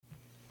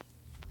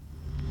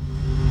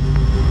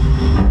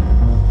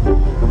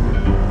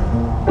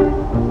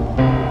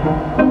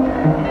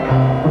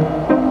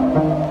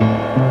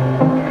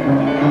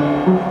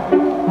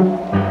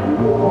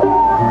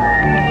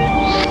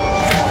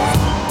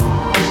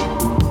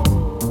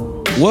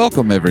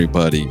Welcome,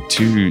 everybody,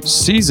 to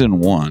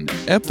Season 1,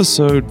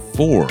 Episode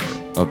 4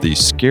 of the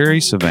Scary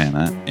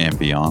Savannah and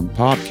Beyond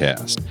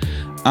podcast.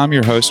 I'm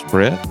your host,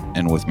 Brett,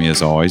 and with me,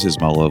 as always, is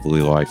my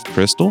lovely wife,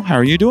 Crystal. How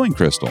are you doing,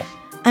 Crystal?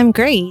 I'm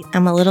great.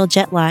 I'm a little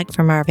jet lagged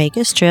from our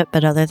Vegas trip,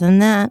 but other than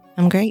that,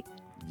 I'm great.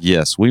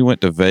 Yes, we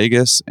went to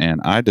Vegas, and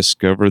I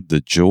discovered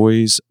the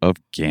joys of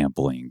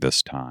gambling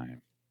this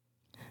time.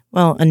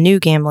 Well, a new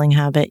gambling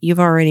habit. You've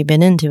already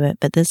been into it,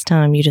 but this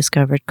time you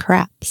discovered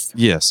craps.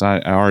 Yes,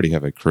 I already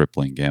have a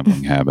crippling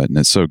gambling habit, and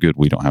it's so good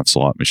we don't have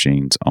slot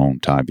machines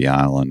on Tybee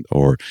Island,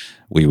 or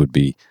we would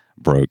be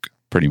broke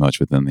pretty much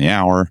within the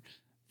hour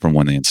from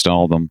when they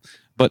install them.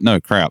 But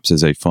no, craps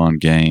is a fun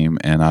game,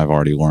 and I've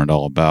already learned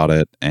all about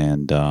it.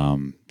 And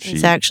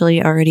She's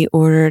actually already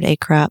ordered a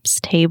craps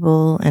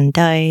table and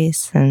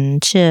dice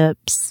and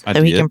chips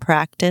so he can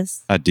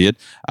practice. I did.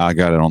 I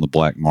got it on the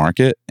black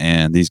market,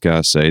 and these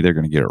guys say they're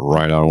going to get it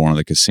right out of one of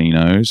the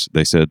casinos.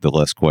 They said the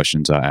less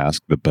questions I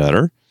ask, the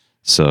better.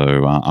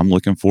 So I'm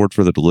looking forward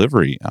for the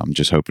delivery. I'm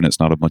just hoping it's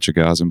not a bunch of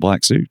guys in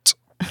black suits.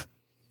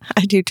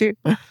 I do too.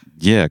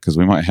 Yeah, because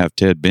we might have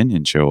Ted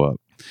Binion show up.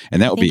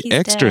 And that would be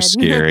extra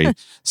scary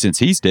since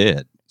he's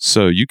dead.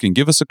 So you can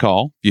give us a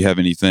call if you have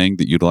anything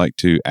that you'd like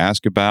to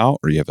ask about,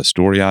 or you have a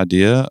story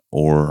idea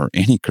or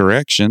any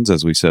corrections.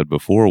 As we said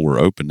before, we're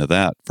open to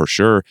that for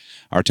sure.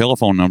 Our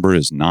telephone number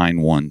is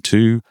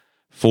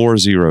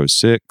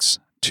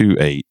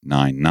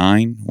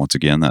 912-406-2899. Once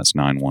again, that's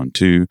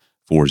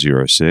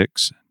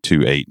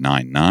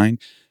 912-406-2899.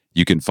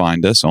 You can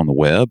find us on the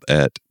web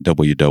at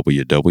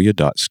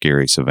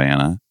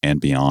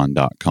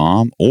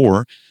www.scarysavannahandbeyond.com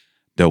or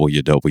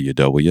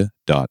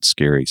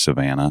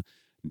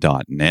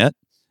www.scarysavannah.net.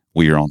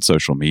 We are on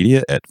social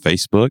media at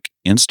Facebook,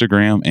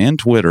 Instagram, and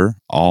Twitter.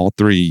 All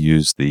three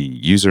use the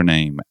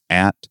username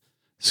at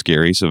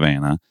Scary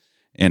Savannah.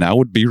 And I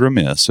would be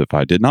remiss if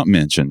I did not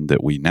mention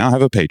that we now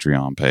have a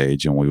Patreon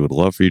page, and we would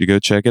love for you to go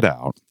check it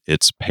out.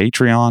 It's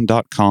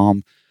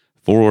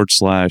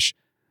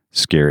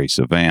patreon.com/Scary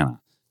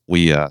Savannah.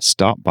 We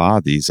stopped by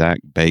the Zach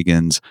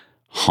Bagans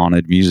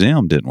Haunted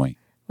Museum, didn't we?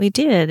 We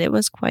did. It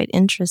was quite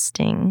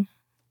interesting.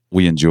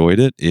 We enjoyed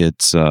it.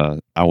 It's, I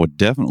would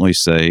definitely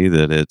say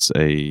that it's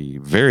a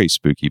very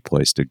spooky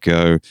place to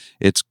go.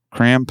 It's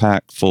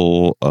cram-packed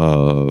full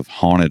of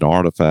haunted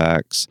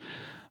artifacts,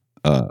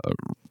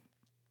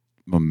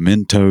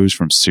 mementos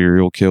from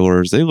serial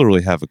killers. They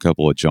literally have a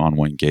couple of John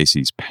Wayne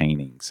Gacy's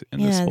paintings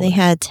in this place. They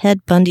had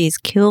Ted Bundy's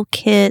kill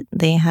kit.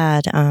 They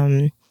had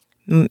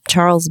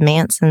Charles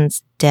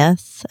Manson's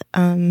death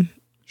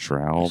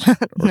shroud or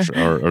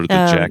the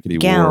jacket he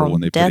wore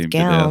when they put him to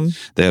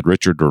death. They had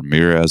Richard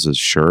Ramirez's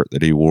shirt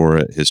that he wore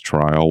at his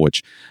trial,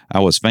 which I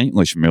was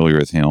faintly familiar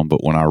with him,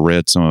 but when I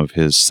read some of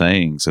his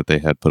sayings that they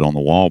had put on the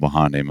wall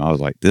behind him, I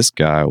was like, this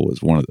guy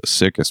was one of the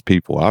sickest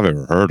people I've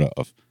ever heard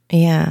of.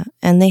 Yeah,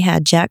 and they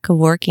had Jack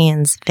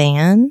Kevorkian's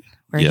van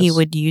where he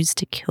would use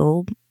to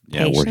kill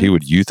patients. Where he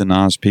would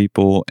euthanize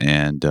people,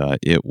 and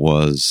it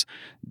was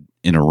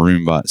in a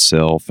room by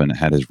itself, and it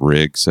had his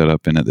rig set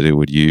up in it that he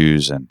would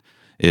use, and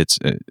it's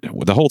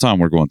the whole time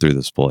we're going through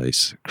this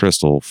place,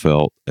 Crystal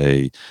felt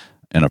an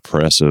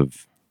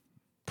oppressive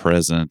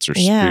presence or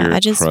spirit. I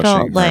just crushing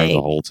felt her like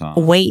the whole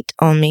time. Weight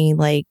on me.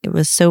 Like, it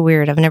was so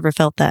weird. I've never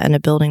felt that in a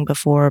building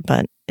before,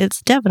 but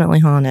it's definitely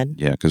haunted.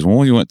 Yeah, because when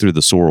we went through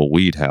the Sorrel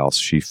Weed house,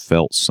 she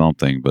felt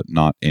something, but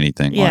not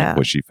anything like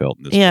what she felt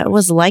in this place. It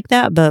was like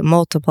that, but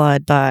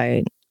multiplied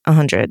by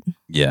 100.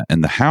 Yeah,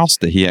 and the house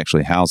that he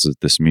actually houses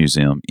this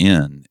museum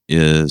in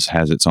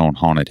has its own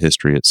haunted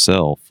history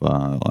itself.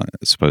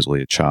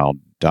 Supposedly a child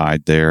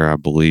died there, I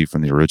believe,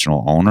 from the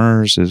original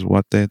owners, is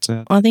what they had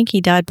said. Well, I think he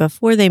died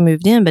before they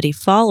moved in, but he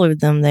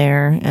followed them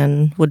there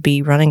and would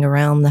be running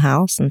around the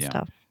house and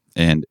stuff.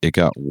 And it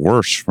got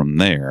worse from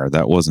there.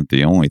 That wasn't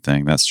the only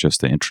thing. That's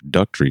just the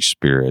introductory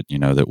spirit,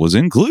 that was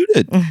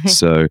included.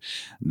 So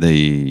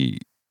they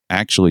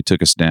actually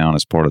took us down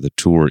as part of the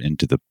tour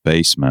into the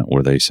basement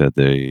where they said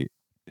they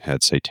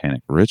had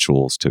satanic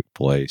rituals took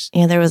place.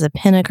 Yeah, there was a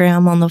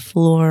pentagram on the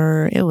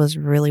floor. It was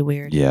really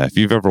weird. Yeah, if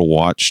you've ever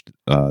watched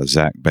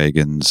Zach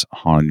Bagans'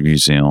 Haunted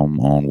Museum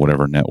on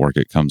whatever network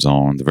it comes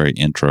on, the very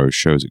intro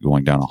shows it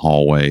going down a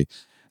hallway.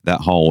 That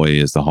hallway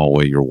is the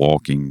hallway you're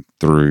walking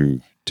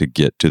through to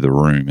get to the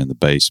room in the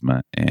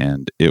basement,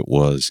 and it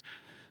was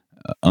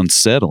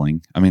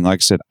unsettling. I mean, like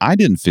I said, I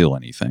didn't feel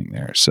anything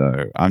there,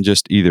 so I'm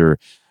just either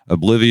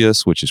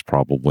oblivious, which is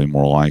probably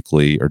more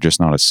likely, or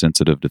just not as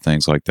sensitive to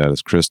things like that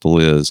as Crystal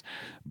is.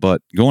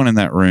 But going in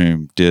that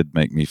room did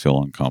make me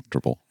feel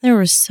uncomfortable. There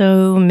were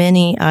so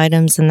many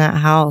items in that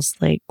house,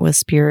 like with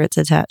spirits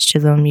attached to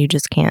them. You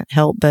just can't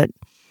help but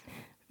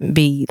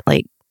be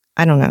like,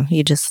 I don't know.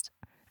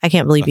 I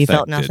can't believe you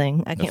felt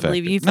nothing. I can't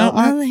believe you felt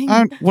nothing.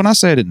 When I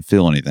say I didn't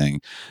feel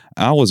anything,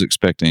 I was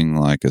expecting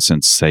like a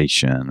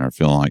sensation or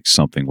feeling like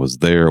something was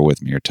there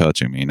with me or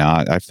touching me.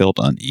 Now, I felt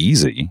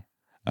uneasy.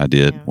 I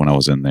did when I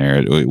was in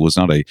there. It was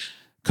not a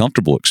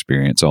comfortable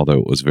experience, although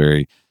it was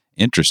very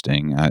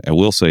interesting. I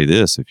will say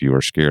this, if you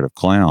are scared of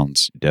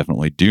clowns,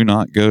 definitely do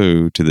not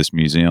go to this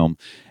museum.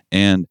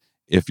 And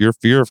if your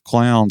fear of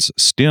clowns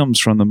stems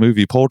from the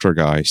movie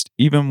Poltergeist,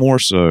 even more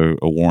so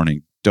a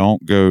warning,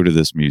 don't go to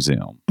this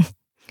museum.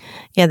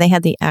 Yeah, they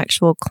had the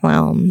actual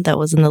clown that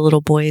was in the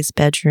little boy's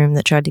bedroom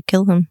that tried to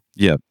kill him.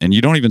 Yeah, and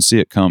you don't even see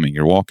it coming.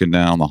 You're walking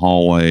down the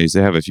hallways.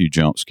 They have a few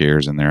jump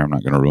scares in there. I'm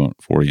not going to ruin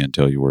it for you and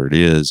tell you where it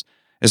is.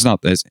 It's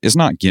not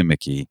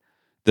gimmicky.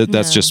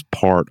 That's just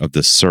part of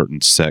this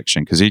certain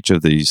section, because each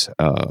of these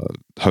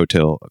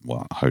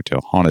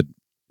haunted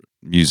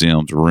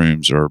museums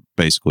rooms are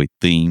basically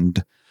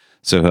themed.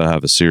 So he'll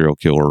have a serial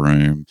killer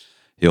room.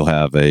 He'll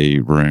have a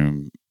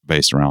room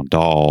based around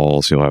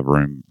dolls. He'll have a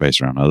room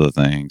based around other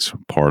things.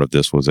 Part of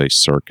this was a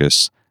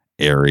circus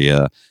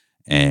area.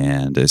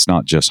 And it's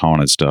not just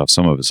haunted stuff.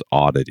 Some of it's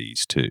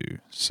oddities too.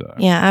 So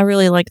yeah, I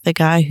really like the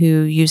guy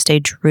who used a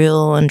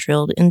drill and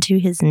drilled into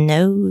his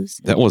nose.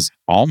 That was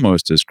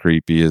almost as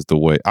creepy as the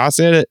way I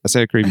said it. I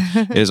said creepy.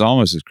 It's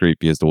almost as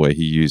creepy as the way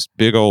he used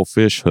big old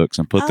fish hooks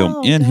and put them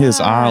in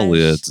his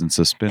eyelids and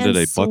suspended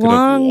a bucket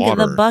of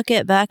water. The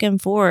bucket back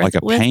and forth like a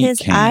with paint his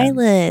can,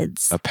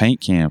 eyelids. A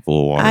paint can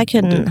full of water. I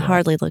couldn't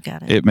hardly look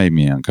at it. It made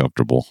me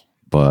uncomfortable,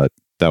 but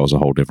that was a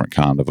whole different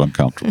kind of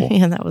uncomfortable.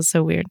 Yeah, that was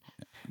so weird.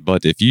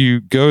 But if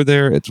you go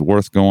there, it's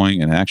worth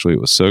going. And actually,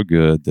 it was so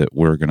good that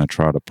we're going to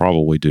try to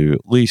probably do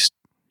at least,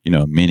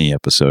 a mini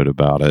episode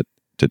about it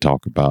to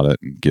talk about it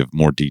and give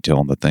more detail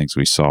on the things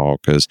we saw.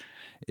 Because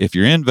if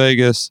you're in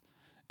Vegas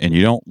and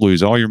you don't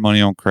lose all your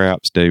money on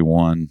craps day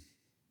one,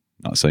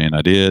 not saying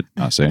I did,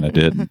 not saying I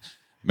didn't,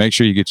 make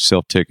sure you get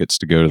yourself tickets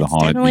to go to the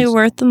haunted definitely museum.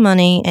 Worth the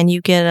money, and you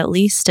get at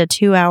least a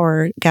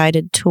 2-hour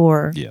guided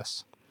tour.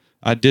 Yes.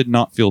 I did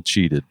not feel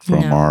cheated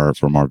from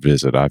our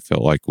visit. I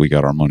felt like we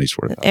got our money's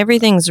worth.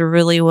 Everything's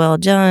really well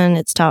done.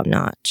 It's top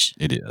notch.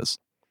 It is.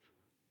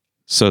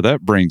 So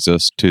that brings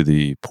us to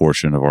the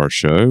portion of our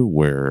show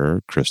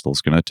where Crystal's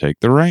going to take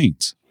the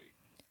reins.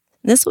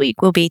 This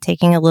week, we'll be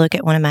taking a look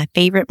at one of my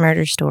favorite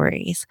murder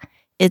stories.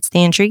 It's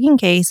the intriguing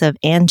case of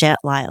Ann Jett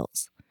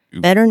Lyles,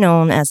 better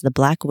known as the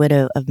Black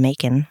Widow of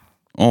Macon.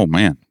 Oh,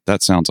 man.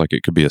 That sounds like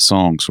it could be a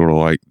song, sort of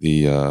like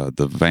the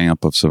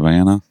Vamp of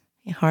Savannah.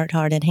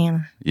 Hard-hearted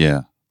Hannah.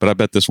 Yeah, but I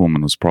bet this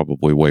woman was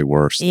probably way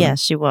worse.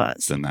 Yes, she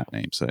was. Than that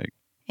namesake.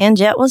 Ann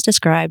Jett was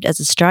described as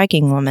a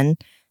striking woman.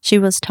 She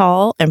was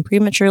tall and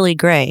prematurely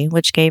gray,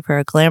 which gave her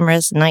a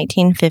glamorous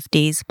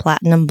 1950s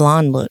platinum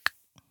blonde look.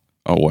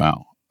 Oh,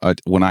 wow.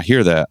 When I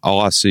hear that, all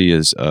I see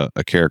is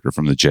a character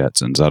from the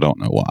Jetsons. I don't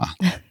know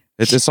why.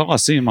 It's all I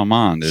see in my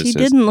mind. She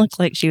didn't look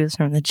like she was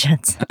from the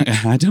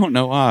Jetsons. I don't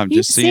know why.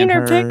 You've seen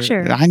her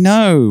picture. I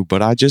know,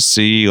 but I just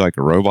see like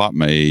a robot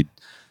maid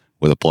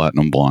with a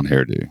platinum blonde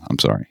hairdo. I'm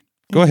sorry.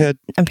 Go ahead.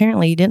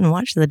 Apparently you didn't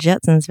watch the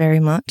Jetsons very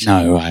much.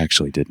 No, I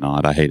actually did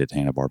not. I hated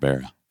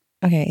Hanna-Barbera.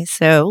 Okay,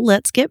 so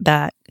let's get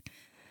back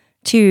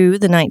to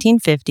the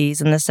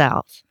 1950s in the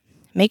South.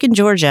 Macon,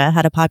 Georgia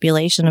had a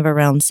population of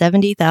around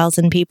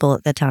 70,000 people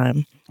at the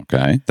time.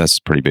 Okay, that's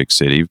a pretty big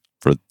city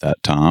for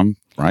that time,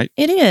 right?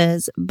 It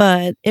is,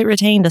 but it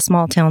retained a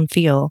small town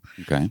feel.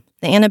 Okay.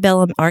 The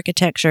antebellum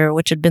architecture,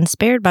 which had been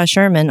spared by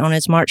Sherman on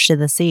his march to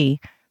the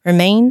sea,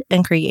 remained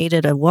and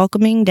created a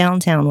welcoming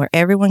downtown where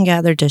everyone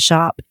gathered to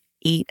shop,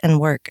 eat, and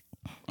work.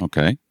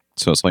 Okay.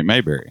 So it's like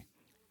Mayberry.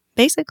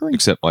 Basically.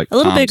 Except like a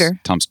little bigger.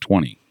 Times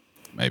 20,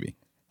 maybe.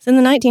 So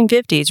in the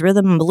 1950s,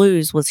 rhythm and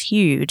blues was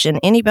huge, and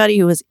anybody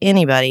who was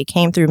anybody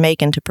came through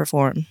Macon to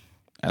perform.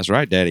 That's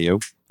right, Daddy-O.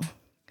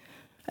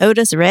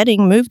 Otis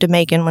Redding moved to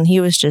Macon when he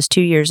was just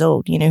 2 years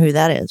old. You know who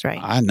that is, right?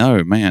 I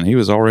know, man. He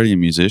was already a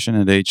musician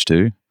at age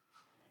 2.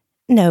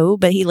 No,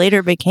 but he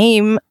later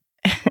became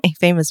a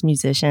famous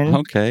musician.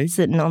 Okay.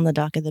 Sitting on the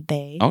dock of the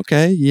bay.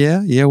 Okay,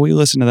 yeah. We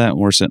listen to that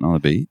when we're sitting on the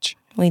beach.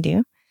 We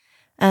do.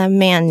 A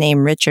man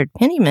named Richard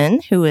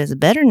Penniman, who is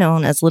better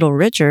known as Little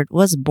Richard,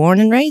 was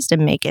born and raised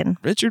in Macon.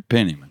 Richard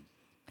Penniman.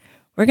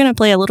 We're going to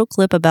play a little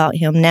clip about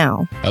him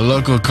now. A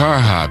local car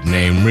hop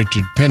named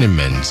Richard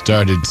Penniman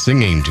started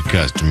singing to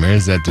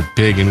customers at the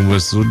Pig and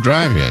Whistle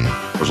drive-in.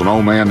 There was an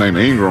old man named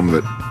Ingram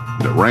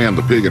that ran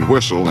the Pig and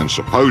Whistle, and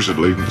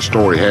supposedly the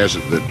story has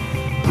it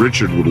that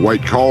Richard would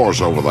wait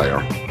cars over there,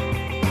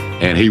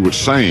 and he would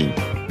sing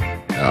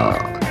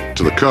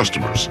to the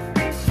customers.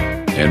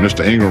 And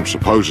Mr. Ingram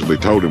supposedly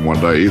told him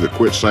one day, either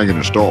quit singing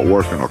and start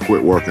working or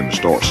quit working and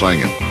start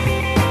singing.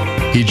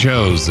 He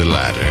chose the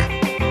latter.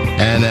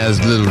 And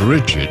as Little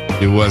Richard,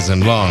 it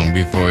wasn't long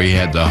before he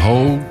had the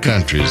whole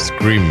country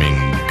screaming,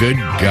 "Good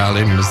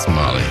golly, Miss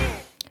Molly."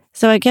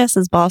 So I guess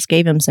his boss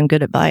gave him some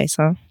good advice,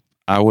 huh?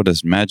 I would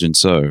imagine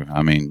so.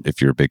 I mean,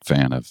 if you're a big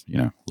fan of,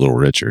 Little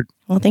Richard.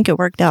 Well, I think it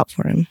worked out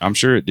for him. I'm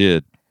sure it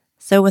did.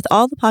 So with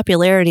all the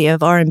popularity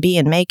of R&B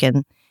in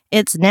Macon,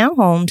 it's now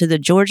home to the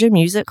Georgia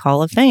Music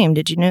Hall of Fame.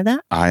 Did you know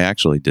that? I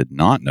actually did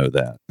not know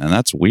that. And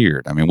that's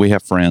weird. I mean, we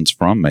have friends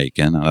from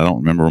Macon, and I don't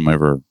remember them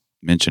ever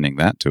mentioning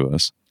that to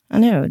us. I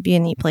know. It'd be a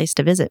neat place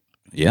to visit.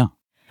 Yeah.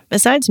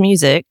 Besides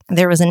music,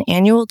 there was an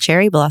annual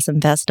Cherry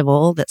Blossom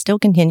Festival that still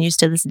continues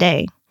to this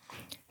day.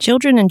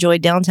 Children enjoy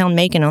downtown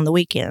Macon on the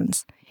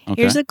weekends.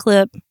 Okay. Here's a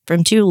clip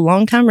from 2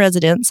 longtime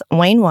residents,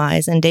 Wayne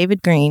Wise and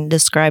David Green,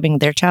 describing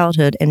their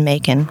childhood in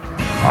Macon.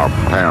 our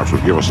parents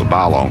would give us $1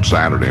 on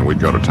Saturday and we'd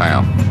go to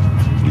town.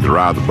 You could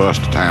ride the bus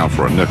to town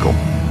for a nickel,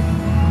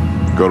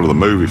 go to the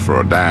movie for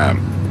a dime,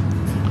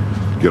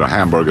 get a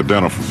hamburger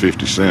dinner for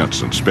 50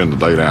 cents and spend the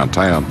day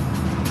downtown,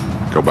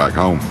 go back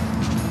home.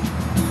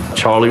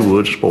 Charlie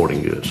Woods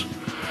Sporting Goods.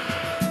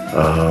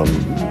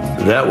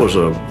 That was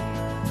a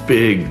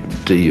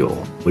big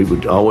deal. We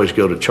would always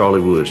go to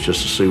Charlie Woods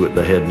just to see what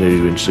they had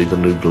new and see the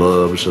new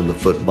gloves and the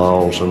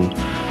footballs and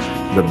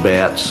the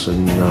bats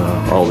and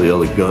all the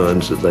other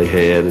guns that they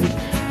had.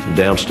 And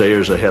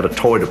downstairs they had a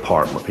toy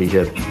department. He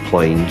had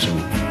planes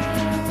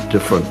and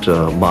different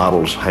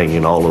models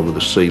hanging all over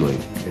the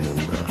ceiling.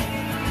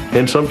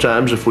 And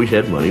sometimes if we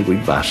had money,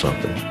 we'd buy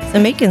something. So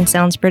Macon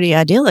sounds pretty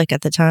idyllic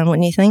at the time,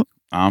 wouldn't you think?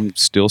 I'm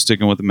still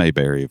sticking with the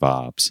Mayberry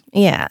vibes.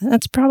 Yeah,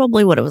 that's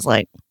probably what it was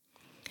like.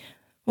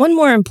 One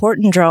more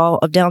important draw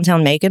of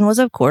downtown Macon was,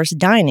 of course,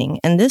 dining,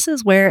 and this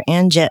is where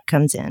Ann Jett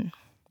comes in.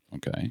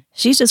 Okay.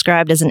 She's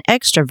described as an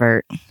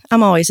extrovert.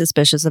 I'm always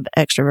suspicious of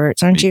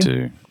extroverts, aren't you? Me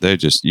too. They're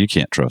just, you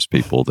can't trust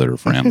people that are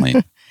friendly.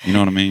 You know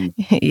what I mean?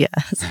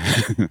 Yes.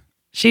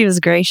 She was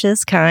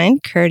gracious,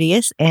 kind,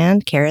 courteous,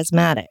 and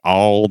charismatic.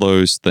 All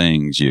those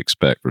things you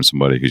expect from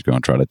somebody who's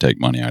going to try to take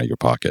money out of your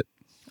pocket.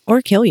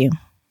 Or kill you.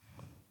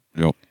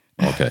 Yep.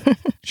 Okay.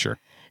 Sure.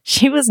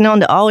 She was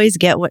known to always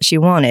get what she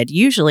wanted,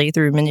 usually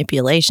through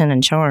manipulation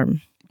and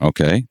charm.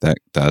 Okay.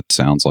 That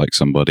sounds like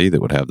somebody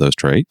that would have those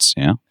traits.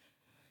 Yeah.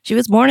 She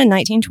was born in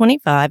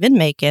 1925 in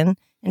Macon,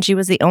 and she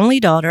was the only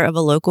daughter of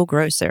a local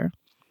grocer.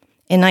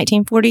 In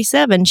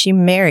 1947, she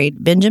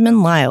married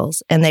Benjamin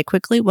Lyles, and they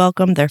quickly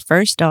welcomed their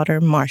first daughter,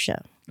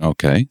 Marcia.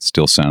 Okay.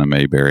 Still sounding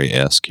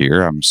Mayberry-esque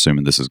here. I'm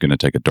assuming this is going to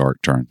take a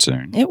dark turn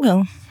soon. It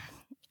will.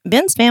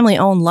 Ben's family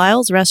owned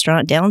Lyle's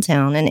restaurant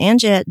downtown, and Ann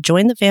Jett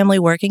joined the family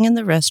working in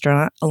the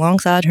restaurant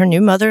alongside her new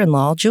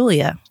mother-in-law,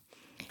 Julia.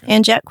 Okay.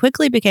 Ann Jett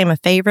quickly became a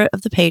favorite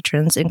of the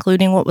patrons,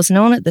 including what was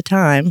known at the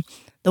time,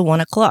 the 1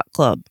 O'Clock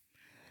Club.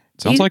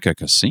 Sounds like a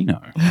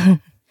casino.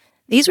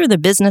 These were the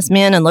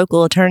businessmen and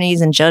local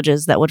attorneys and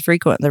judges that would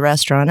frequent the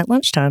restaurant at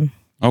lunchtime.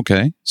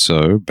 Okay,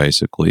 so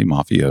basically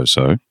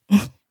mafioso.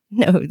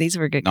 No, these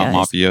were good guys.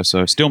 Not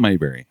mafioso, still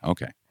Mayberry.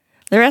 Okay.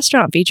 The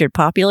restaurant featured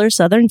popular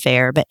Southern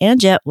fare, but Ann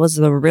Jett was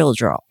the real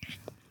draw.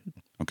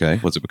 Okay,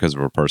 was it because of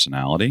her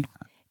personality?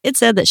 It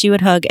said that she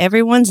would hug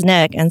everyone's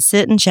neck and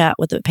sit and chat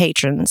with the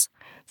patrons.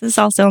 This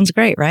all sounds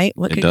great, right?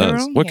 What could go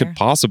wrong What here? could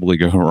possibly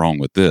go wrong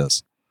with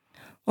this?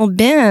 Well,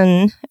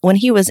 Ben, when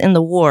he was in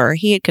the war,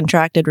 he had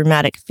contracted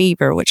rheumatic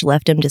fever, which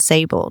left him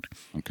disabled.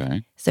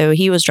 Okay. So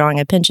he was drawing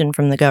a pension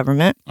from the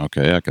government.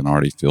 Okay, I can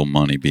already feel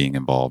money being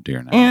involved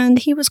here now. And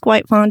he was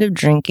quite fond of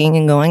drinking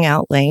and going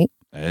out late.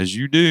 As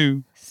you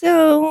do.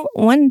 So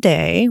one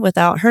day,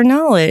 without her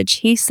knowledge,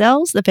 he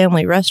sells the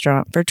family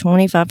restaurant for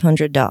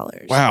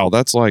 $2,500. Wow,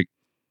 that's like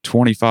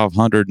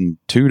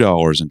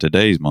 $2,502 in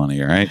today's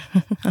money, right?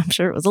 I'm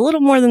sure it was a little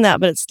more than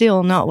that, but it's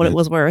still not what it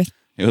was worth.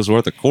 It was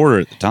worth a quarter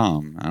at the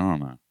time. I don't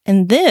know.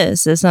 And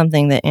this is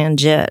something that Ann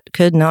Jett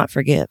could not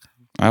forgive.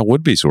 That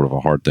would be sort of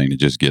a hard thing to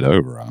just get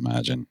over, I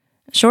imagine.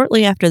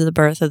 Shortly after the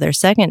birth of their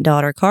second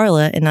daughter,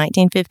 Carla, in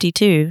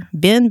 1952,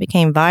 Ben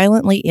became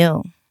violently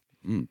ill.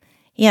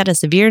 He had a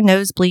severe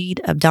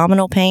nosebleed,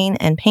 abdominal pain,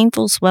 and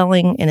painful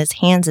swelling in his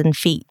hands and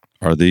feet.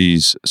 Are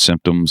these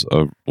symptoms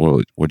of,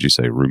 what would you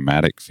say,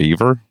 rheumatic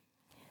fever?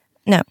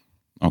 No.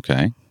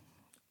 Okay.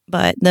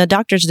 But the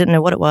doctors didn't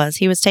know what it was.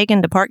 He was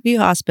taken to Parkview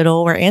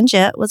Hospital, where Ann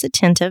Jett was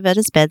attentive at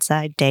his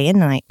bedside day and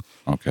night.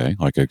 Okay,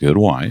 like a good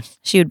wife.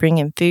 She would bring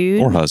him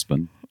food. Or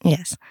husband.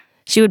 Yes.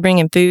 She would bring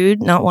him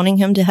food, not wanting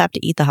him to have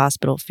to eat the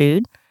hospital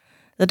food.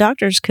 The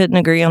doctors couldn't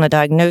agree on a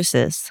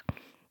diagnosis.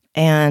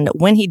 And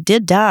when he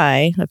did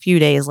die a few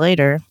days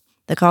later,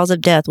 the cause of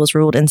death was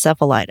ruled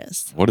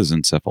encephalitis. What is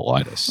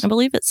encephalitis? I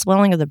believe it's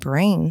swelling of the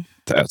brain.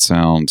 That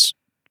sounds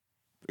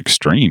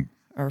extreme.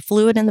 Or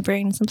fluid in the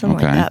brain, something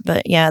like that.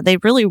 But yeah, they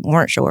really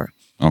weren't sure.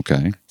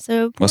 Okay.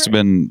 So must have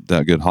been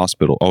that good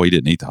hospital. Oh, he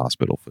didn't eat the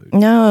hospital food.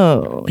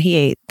 No, he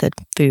ate the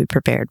food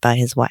prepared by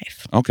his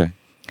wife. Okay.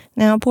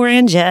 Now, poor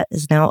Ann Jett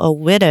is now a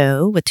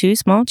widow with 2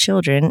 small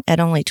children at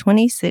only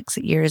 26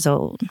 years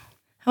old.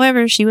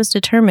 However, she was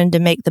determined to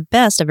make the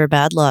best of her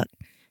bad luck.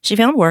 She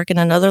found work in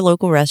another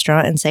local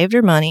restaurant and saved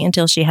her money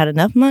until she had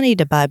enough money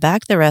to buy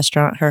back the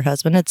restaurant her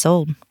husband had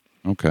sold.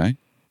 Okay.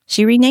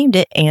 She renamed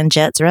it Ann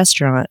Jett's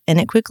Restaurant, and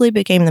it quickly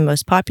became the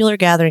most popular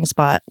gathering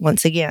spot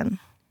once again.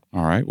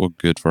 All right. Well,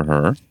 good for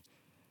her.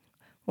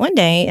 One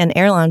day, an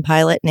airline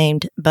pilot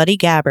named Buddy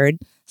Gabbard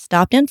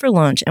stopped in for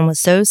lunch and was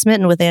so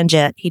smitten with Ann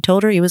Jett, he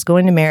told her he was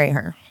going to marry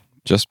her.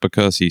 Just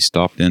because he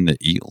stopped in to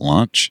eat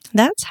lunch?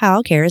 That's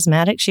how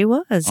charismatic she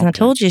was. Okay. And I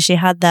told you she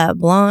had that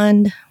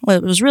blonde, well,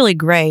 it was really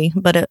gray,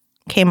 but it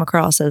came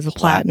across as a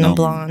platinum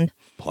blonde.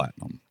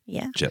 Platinum.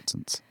 Yeah.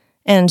 Jetsons.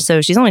 And so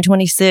she's only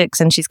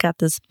 26 and she's got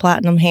this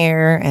platinum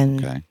hair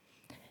and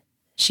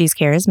she's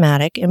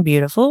charismatic and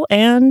beautiful.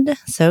 And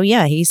so,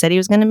 yeah, he said he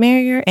was going to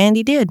marry her and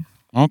he did.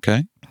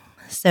 Okay.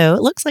 So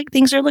it looks like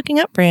things are looking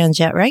up for Ann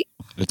Jett, right?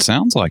 It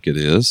sounds like it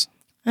is.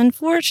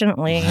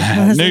 Unfortunately,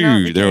 I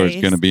knew there was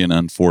case. going to be an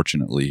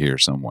unfortunately here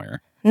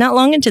somewhere. Not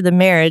long into the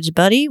marriage,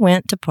 Buddy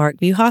went to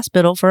Parkview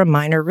Hospital for a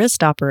minor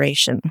wrist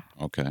operation.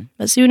 Okay.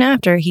 But soon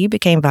after, he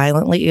became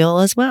violently ill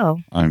as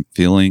well. I'm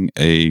feeling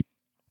a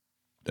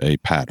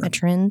pattern. A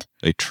trend.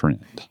 A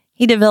trend.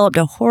 He developed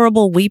a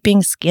horrible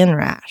weeping skin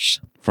rash.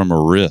 From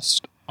a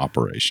wrist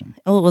operation.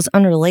 Oh, it was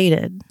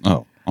unrelated,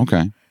 Oh,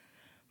 okay.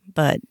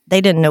 but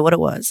they didn't know what it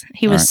was.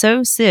 He was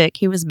so sick,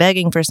 he was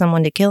begging for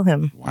someone to kill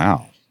him.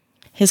 Wow.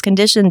 His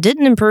condition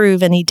didn't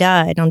improve, and he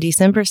died on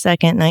December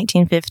 2nd,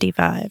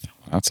 1955.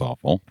 That's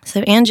awful.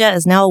 So Ann Jett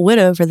is now a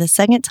widow for the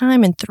second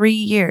time in 3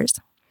 years.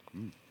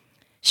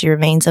 She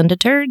remains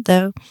undeterred,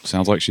 though.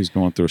 Sounds like she's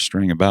going through a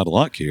string of bad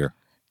luck here.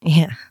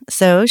 Yeah.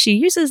 So she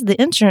uses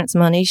the insurance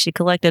money she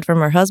collected from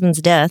her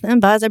husband's death and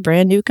buys a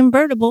brand new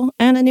convertible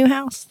and a new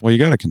house. Well, you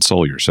got to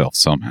console yourself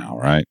somehow,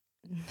 right?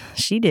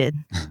 She did.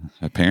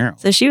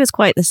 Apparently. So she was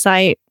quite the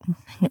sight,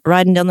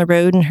 riding down the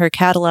road in her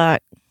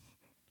Cadillac.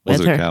 Was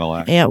it her a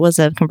Cadillac? Yeah, it was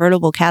a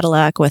convertible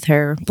Cadillac with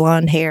her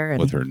blonde hair.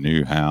 And, With her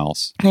new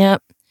house.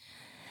 Yep.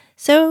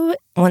 So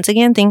once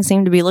again, things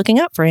seem to be looking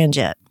up for Ann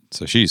Jett.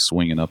 So she's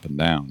swinging up and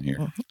down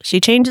here. She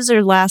changes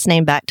her last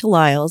name back to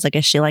Lyles. I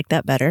guess she liked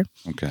that better.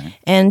 Okay.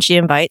 And she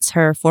invites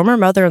her former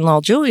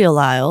mother-in-law, Julia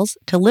Lyles,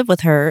 to live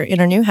with her in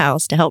her new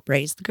house to help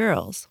raise the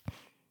girls.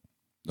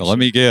 Now, let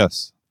me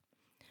guess.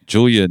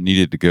 Julia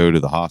needed to go to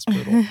the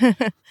hospital.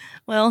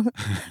 Well,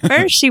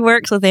 first she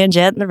works with Ann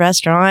Jett in the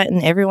restaurant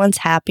and everyone's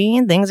happy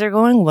and things are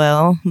going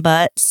well,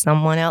 but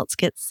someone else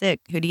gets sick.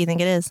 Who do you think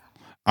it is?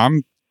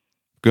 I'm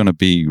going to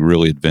be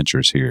really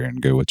adventurous here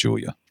and go with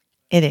Julia.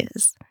 It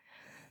is.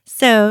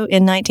 So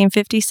in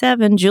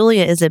 1957,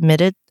 Julia is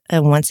admitted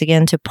once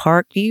again to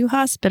Parkview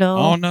Hospital.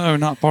 Oh, no,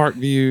 not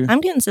Parkview.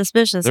 I'm getting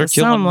suspicious They're of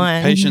killing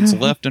someone. patients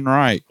left and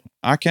right.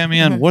 I came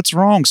in. What's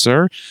wrong,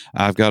 sir?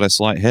 I've got a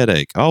slight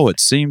headache. Oh, it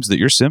seems that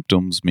your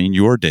symptoms mean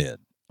you're dead.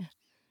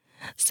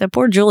 So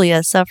poor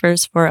Julia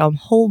suffers for a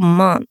whole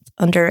month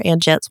under Ann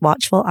Jett's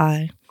watchful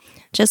eye.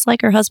 Just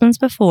like her husband's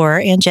before,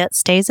 Ann Jett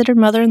stays at her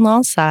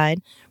mother-in-law's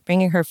side,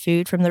 bringing her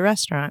food from the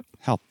restaurant.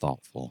 How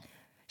thoughtful.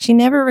 She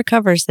never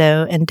recovers,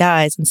 though, and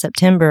dies in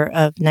September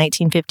of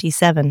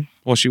 1957.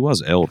 Well, she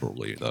was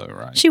elderly, though,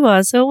 right? She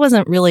was, so it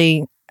wasn't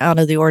really out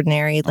of the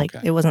ordinary. Like,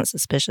 Okay. It wasn't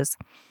suspicious.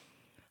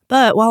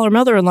 But while her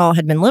mother-in-law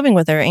had been living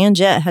with her, Ann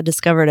Jett had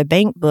discovered a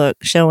bank book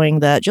showing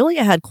that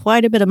Julia had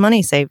quite a bit of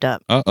money saved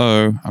up.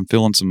 Uh-oh. I'm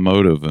feeling some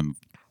motive and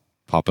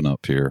popping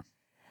up here.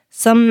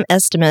 Some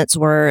estimates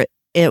were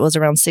it was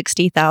around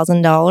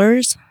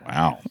 $60,000.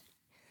 Wow.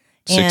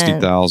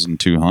 And-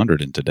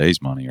 $60,200 in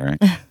today's money,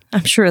 right?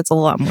 I'm sure it's a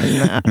lot more than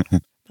that.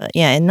 But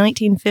yeah, in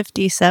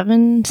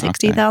 1957,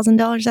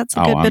 $60,000, that's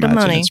a good bit of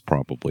money. It's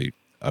probably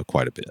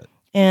quite a bit.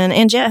 And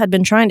Ann Jett had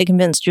been trying to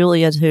convince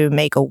Julia to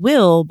make a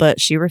will, but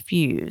she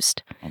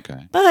refused.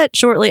 Okay. But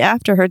shortly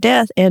after her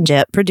death, Ann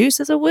Jett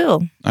produces a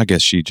will. I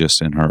guess she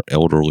just, in her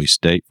elderly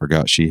state,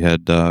 forgot she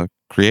had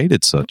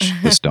created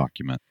this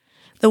document.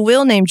 The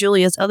will named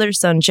Julia's other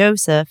son,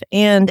 Joseph,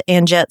 and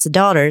Ann Jett's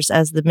daughters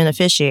as the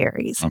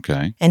beneficiaries.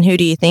 Okay. And who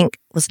do you think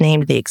was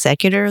named the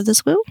executor of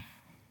this will?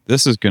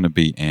 This is going to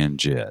be Ann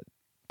Jett,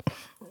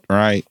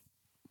 right?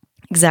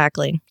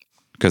 Exactly.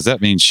 Because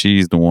that means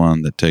she's the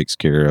one that takes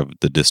care of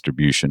the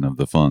distribution of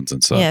the funds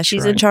and such. Yeah,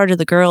 she's right? in charge of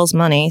the girls'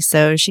 money,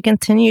 so she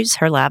continues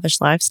her lavish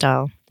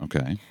lifestyle.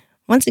 Okay.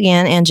 Once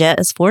again, Ann Jett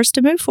is forced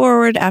to move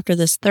forward after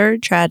this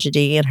third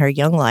tragedy in her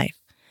young life.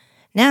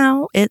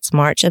 Now it's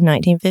March of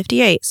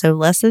 1958, so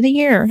less than a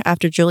year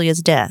after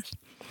Julia's death.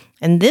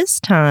 And this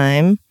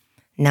time,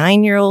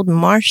 9-year-old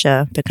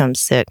Marcia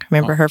becomes sick.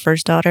 Remember her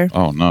first daughter?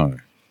 Oh, no.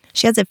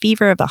 She has a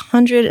fever of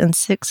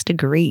 106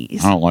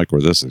 degrees. I don't like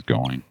where this is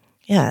going.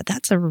 Yeah,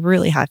 that's a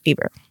really high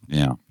fever.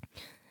 Yeah.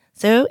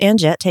 So Ann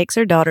Jett takes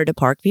her daughter to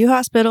Parkview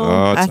Hospital.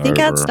 Oh, it's I think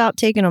I'd over. stop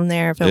taking them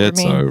there if it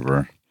It's were me.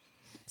 over.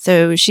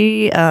 So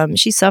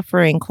she's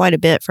suffering quite a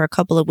bit for a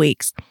couple of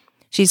weeks.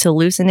 She's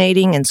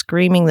hallucinating and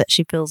screaming that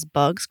she feels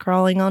bugs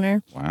crawling on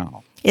her.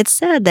 Wow. It's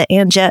said that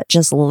Ann Jett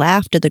just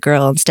laughed at the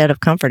girl instead of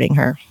comforting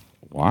her.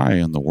 Why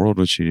in the world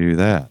would she do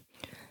that?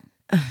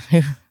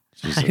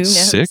 She's a Who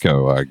knows?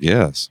 sicko, I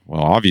guess.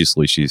 Well,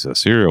 obviously she's a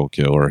serial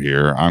killer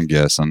here, I'm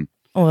guessing.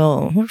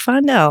 Well, we'll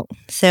find out.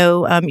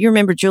 So you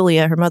remember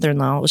Julia, her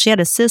mother-in-law. Well, she had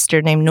a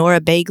sister named Nora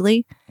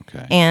Bagley,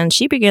 Okay. and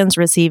she begins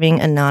receiving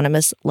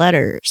anonymous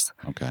letters.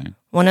 Okay.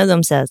 One of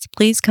them says,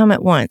 "Please come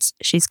at once.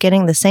 She's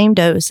getting the same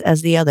dose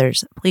as the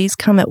others. Please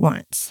come at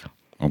once."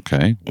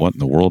 Okay. What in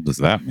the world does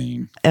that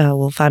mean?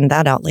 We'll find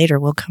that out later.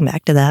 We'll come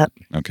back to that.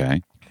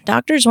 Okay.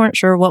 Doctors weren't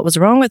sure what was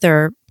wrong with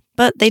her,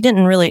 but they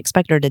didn't really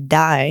expect her to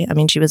die. I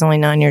mean, she was only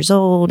 9 years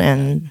old,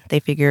 and they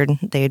figured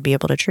they'd be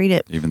able to treat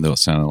it. Even though it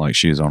sounded like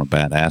she was on a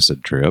bad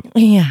acid trip.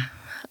 Yeah.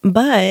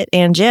 But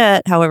Ann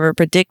Jett, however,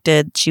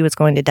 predicted she was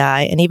going to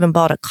die and even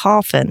bought a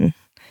coffin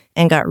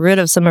and got rid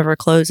of some of her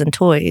clothes and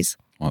toys.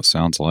 Well, it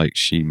sounds like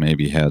she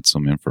maybe had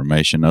some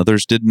information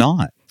others did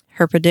not.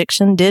 Her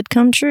prediction did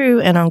come true,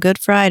 and on Good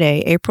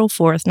Friday, April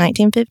 4th,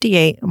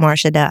 1958,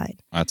 Marcia died.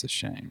 That's a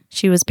shame.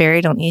 She was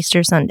buried on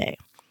Easter Sunday.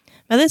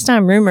 By this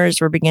time, rumors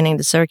were beginning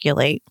to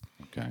circulate.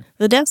 Okay.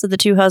 The deaths of the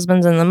two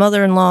husbands and the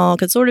mother-in-law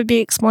could sort of be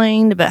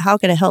explained, but how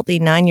could a healthy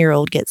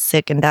 9-year-old get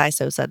sick and die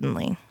so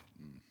suddenly?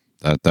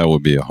 That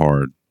would be a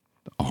hard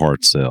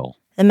sell.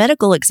 The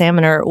medical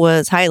examiner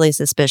was highly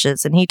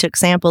suspicious, and he took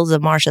samples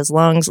of Marsha's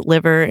lungs,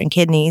 liver, and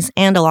kidneys,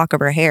 and a lock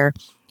of her hair,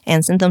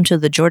 and sent them to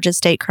the Georgia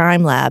State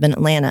Crime Lab in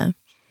Atlanta.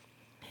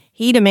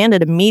 He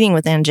demanded a meeting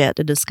with Anjette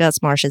to discuss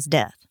Marsha's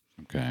death.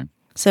 Okay.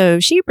 So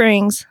she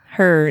brings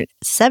her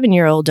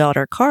 7-year-old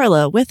daughter,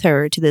 Carla, with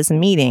her to this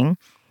meeting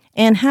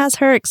and has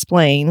her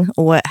explain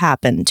what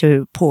happened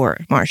to poor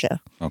Marsha.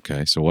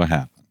 Okay, so what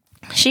happened?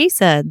 She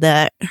said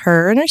that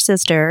her and her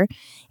sister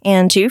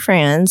and 2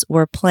 friends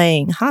were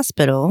playing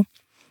hospital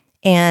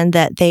and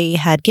that they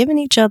had given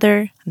each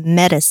other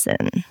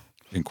medicine.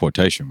 In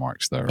quotation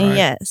marks, though, right?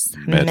 Yes,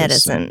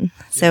 medicine.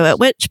 Yes. So at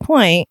which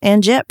point,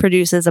 Anjette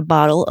produces a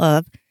bottle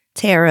of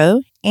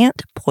taro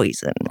ant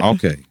poison.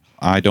 Okay.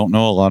 I don't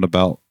know a lot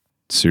about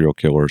serial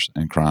killers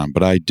and crime,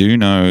 but I do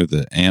know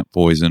that ant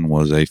poison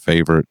was a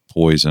favorite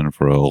poison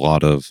for a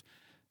lot of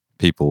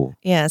people.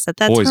 Yes, at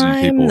that Poison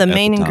time, people the at the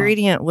main time.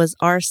 ingredient was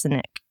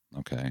arsenic.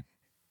 Okay.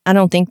 I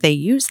don't think they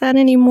use that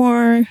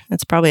anymore.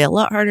 It's probably a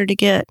lot harder to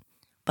get.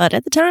 But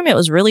at the time, it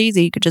was really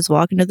easy. You could just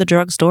walk into the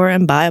drugstore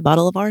and buy a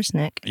bottle of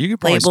arsenic. You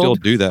could probably still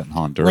do that in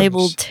Honduras.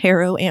 Labeled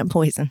taro ant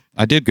poison.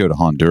 I did go to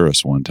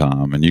Honduras one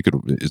time, and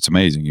it's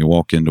amazing. You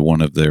walk into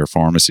one of their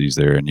pharmacies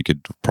there, and you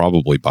could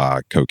probably buy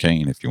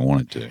cocaine if you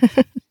wanted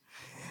to.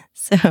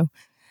 So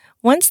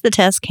once the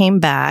test came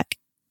back,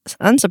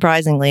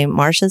 unsurprisingly,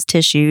 Marsha's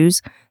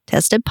tissues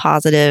tested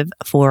positive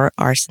for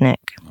arsenic.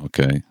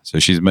 Okay. So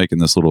she's making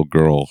this little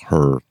girl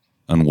her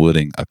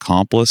unwitting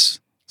accomplice,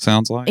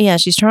 sounds like? Yeah,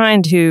 she's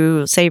trying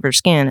to save her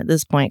skin at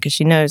this point because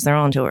she knows they're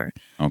onto her.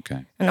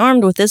 Okay. And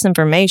armed with this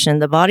information,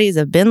 the bodies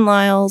of Ben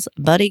Lyles,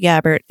 Buddy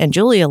Gabbert, and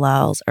Julia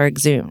Lyles are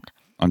exhumed.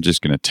 I'm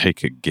just going to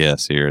take a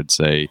guess here and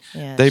say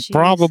Yeah, they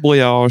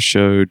probably all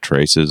showed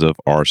traces of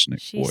arsenic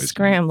She's poisoning.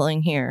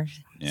 scrambling here.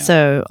 Yeah.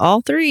 So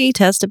all 3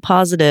 tested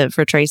positive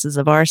for traces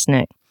of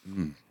arsenic.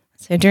 Mm.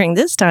 So during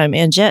this time,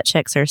 Anjette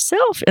checks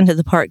herself into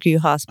the Parkview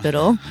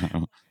Hospital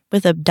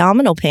with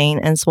abdominal pain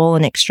and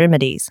swollen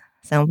extremities.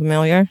 Sound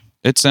familiar?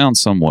 It sounds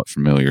somewhat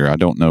familiar. I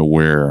don't know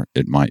where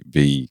it might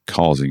be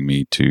causing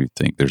me to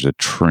think there's a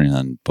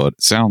trend, but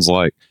it sounds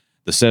like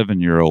the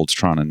 7-year-old's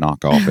trying to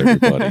knock off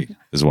everybody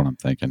is what I'm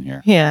thinking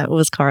here. Yeah, it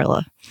was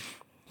Carla.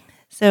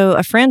 So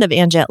a friend of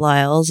Anjette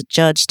Lyles,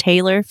 Judge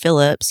Taylor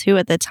Phillips, who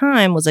at the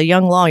time was a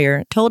young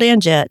lawyer, told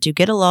Anjette to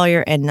get a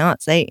lawyer and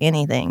not say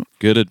anything.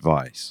 Good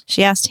advice.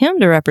 She asked him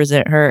to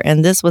represent her,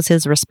 and this was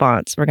his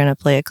response. We're going to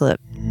play a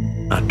clip.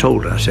 I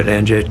told her, I said,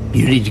 Anjette,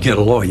 you need to get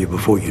a lawyer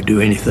before you do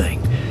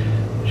anything.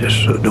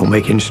 Just don't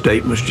make any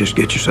statements, just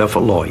get yourself a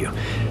lawyer.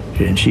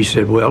 And she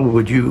said, well,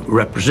 would you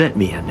represent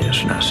me in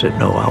this? And I said,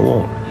 no, I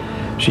won't.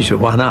 She said,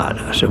 why not?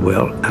 I said,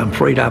 well, I'm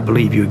afraid I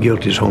believe you're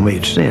guilty as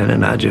homemade sin,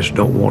 and I just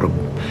don't want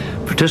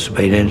to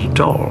participate in it at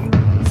all.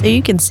 So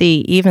you can see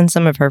even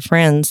some of her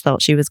friends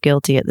thought she was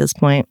guilty at this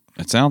point.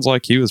 It sounds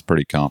like he was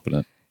pretty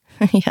competent.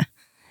 Yeah.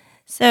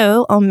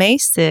 So on May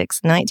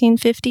 6,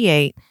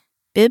 1958,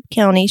 Bibb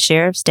County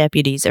Sheriff's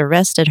deputies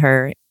arrested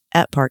her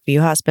at Parkview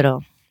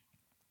Hospital.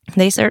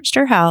 They searched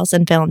her house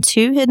and found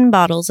 2 hidden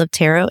bottles of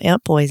taro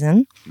ant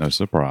poison. No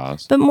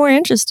surprise. But more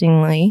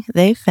interestingly,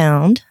 they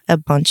found a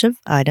bunch of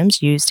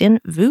items used in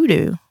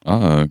voodoo.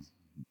 Uh-oh.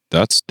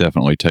 That's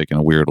definitely taking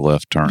a weird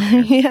left turn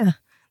here. Yeah.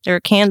 There were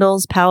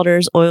candles,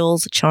 powders,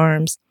 oils,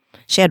 charms.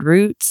 She had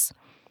roots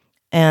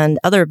and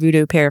other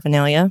voodoo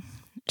paraphernalia.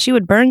 She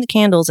would burn the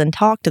candles and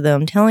talk to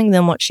them, telling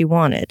them what she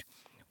wanted.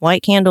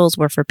 White candles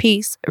were for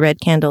peace,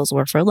 red candles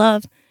were for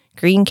love,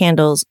 green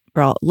candles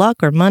brought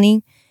luck or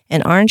money,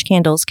 and orange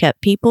candles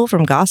kept people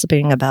from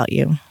gossiping about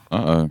you.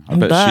 Uh-oh. I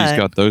bet she's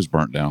got those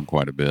burnt down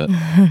quite a bit.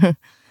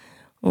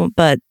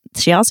 But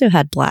she also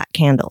had black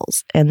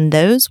candles, and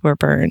those were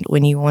burned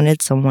when you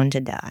wanted someone to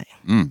die.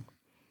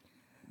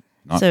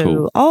 Not so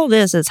cool. all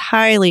this is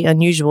highly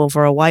unusual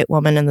for a white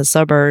woman in the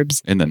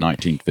suburbs In the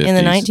 1950s. in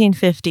the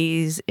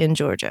 1950s in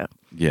Georgia.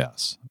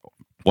 Yes.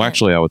 Well,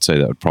 actually, I would say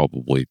that would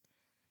probably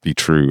be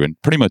true in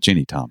pretty much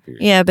any time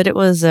period. Yeah, but it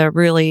was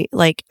really,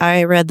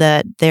 I read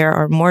that there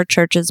are more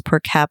churches per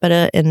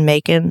capita in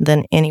Macon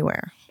than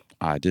anywhere.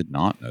 I did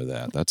not know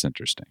that. That's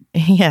interesting.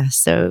 Yeah,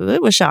 so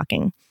it was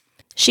shocking.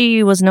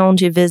 She was known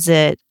to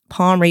visit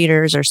palm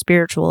readers or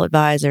spiritual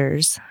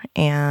advisors,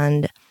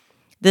 and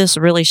this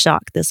really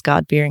shocked this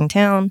God-fearing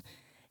town.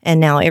 And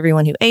now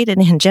everyone who ate at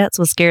Anjette's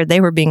was scared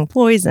they were being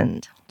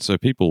poisoned. So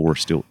people were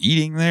still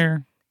eating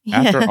there?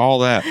 After all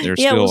that, they're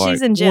Yeah, still well, like,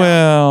 she's in jail.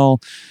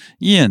 well,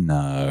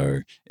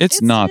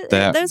 it's not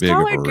that those big of a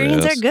collard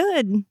greens risk. are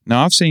good.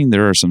 Now, I've seen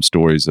there are some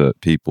stories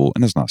that people,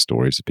 and it's not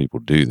stories that people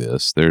do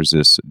this. There's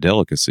this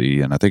delicacy,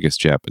 and I think it's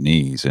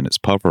Japanese, and it's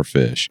puffer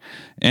fish.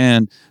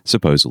 And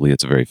supposedly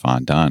it's very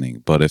fine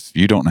dining. But if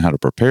you don't know how to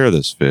prepare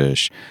this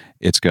fish,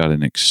 it's got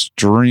an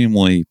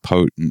extremely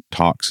potent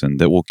toxin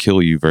that will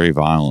kill you very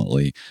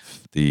violently.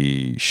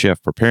 The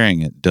chef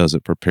preparing it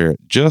doesn't prepare it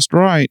just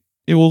right.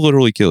 It will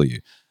literally kill you.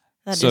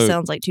 That So just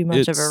sounds like too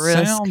much of a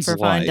risk for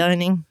fine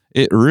dining.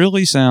 It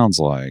really sounds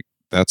like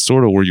That's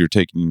sort of where you're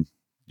taking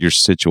your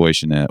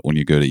situation at when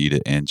you go to eat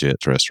at Aunt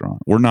Jet's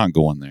restaurant. We're not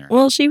going there.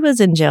 Well, she was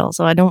in jail,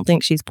 so I don't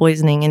think she's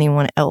poisoning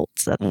anyone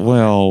else.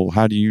 Well,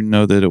 how do you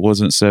know that it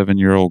wasn't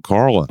 7-year-old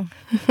Carla?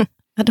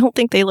 I don't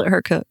think they let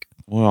her cook.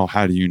 Well,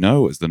 how do you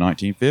know? It's the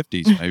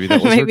 1950s. Maybe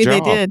that was Maybe her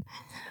job. they did.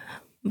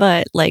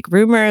 But like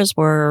rumors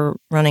were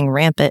running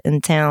rampant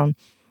in town.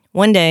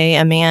 One day,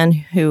 a man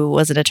who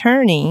was an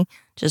attorney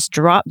just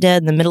dropped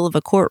dead in the middle of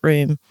a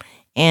courtroom,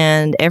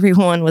 and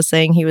everyone was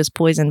saying he was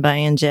poisoned by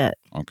Aunt Jet.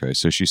 Okay,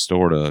 so she's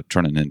sort of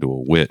turning into a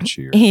witch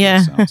here.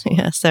 Yeah,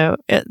 yeah. So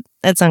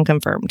it's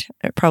unconfirmed.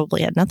 It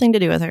probably had nothing to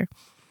do with her.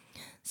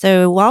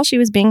 So while she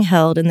was being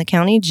held in the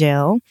county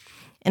jail,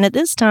 and at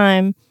this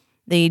time,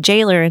 the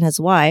jailer and his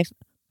wife,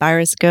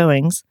 Byris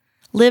Goings,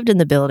 lived in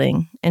the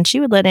building, and she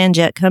would let Aunt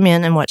Jet come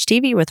in and watch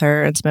TV with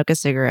her and smoke a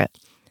cigarette.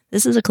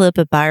 This is a clip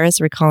of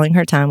Byris recalling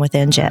her time with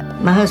Aunt Jet.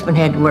 My husband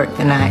had to work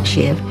the night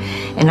shift,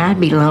 and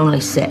I'd be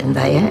lonely sitting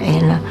there,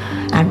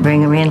 and I'd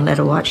bring her in and let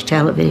her watch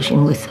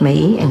television with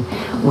me,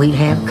 and we'd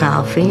have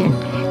coffee,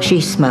 and she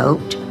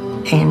smoked,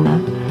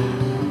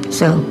 and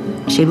so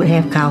she would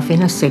have coffee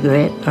and a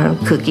cigarette or a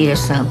cookie or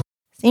something.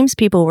 Seems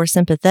people were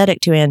sympathetic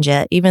to Aunt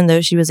Jet, even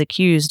though she was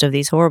accused of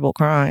these horrible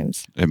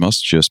crimes. It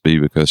must just be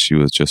because she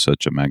was just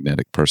such a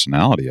magnetic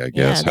personality, I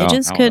guess. Yeah, they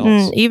just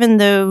couldn't, even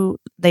though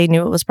they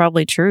knew it was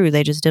probably true,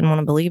 they just didn't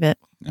want to believe it.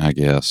 I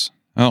guess.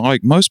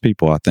 Like most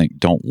people, I think,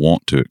 don't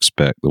want to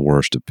expect the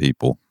worst of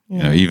people,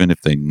 even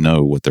if they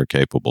know what they're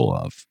capable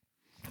of.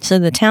 So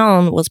the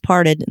town was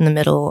parted in the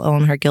middle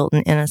on her guilt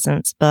and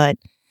innocence, but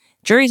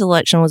jury's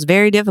election was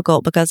very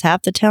difficult because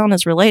half the town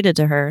is related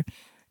to her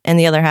and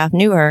the other half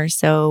knew her,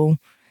 so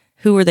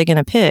who were they going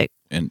to pick?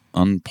 An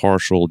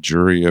impartial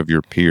jury of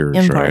your peers,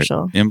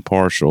 Impartial. Right?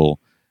 Impartial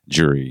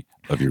jury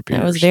of your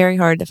peers. It was very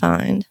hard to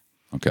find.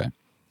 Okay.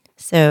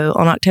 So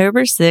on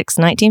October 6,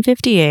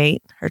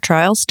 1958, her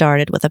trial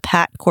started with a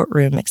packed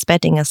courtroom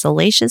expecting a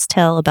salacious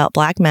tale about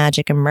black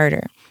magic and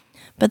murder.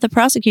 But the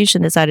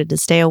prosecution decided to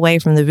stay away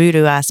from the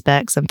voodoo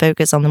aspects and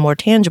focus on the more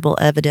tangible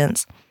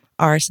evidence,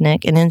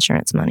 arsenic and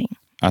insurance money.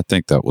 I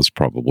think that was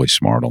probably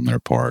smart on their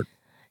part.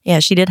 Yeah,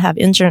 she did have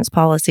insurance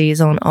policies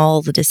on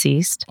all the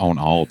deceased. On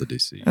all the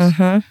deceased.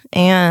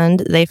 And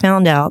they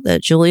found out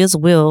that Julia's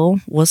will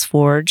was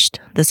forged.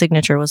 The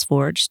signature was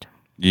forged.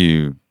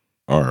 You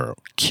are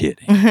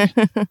kidding.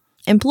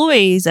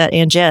 Employees at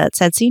Aunt Jet's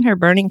had seen her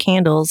burning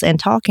candles and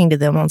talking to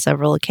them on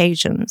several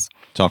occasions.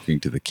 Talking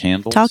to the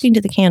candles? Talking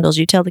to the candles.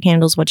 You tell the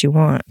candles what you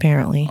want,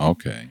 apparently.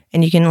 Okay.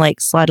 And you can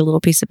like slide a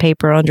little piece of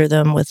paper under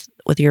them with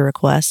your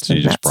request. So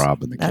you're just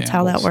bribing the candles. That's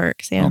how that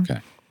works, yeah. Okay.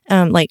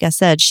 Like I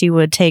said, she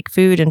would take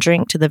food and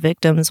drink to the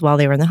victims while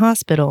they were in the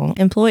hospital.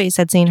 Employees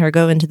had seen her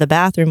go into the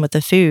bathroom with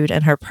the food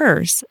and her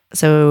purse.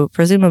 So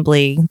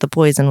presumably the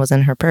poison was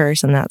in her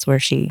purse, and that's where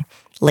she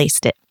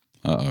laced it.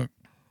 Uh-oh.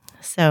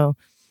 So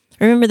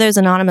remember those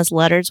anonymous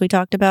letters we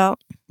talked about?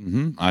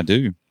 I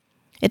do.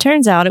 It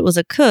turns out it was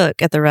a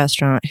cook at the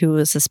restaurant who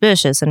was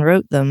suspicious and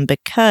wrote them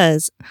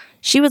because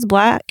she was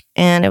black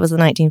and it was the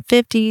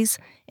 1950s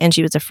and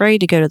she was afraid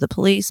to go to the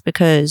police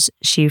because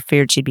she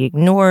feared she'd be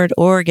ignored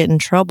or get in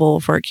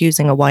trouble for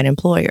accusing a white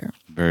employer.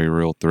 Very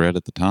real threat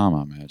at the time,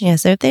 I imagine. Yeah,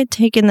 so if they'd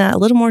taken that a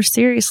little more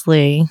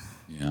seriously,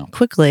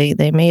 quickly,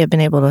 they may have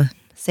been able to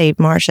save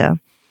Marcia.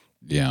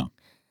 Yeah.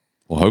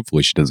 Well,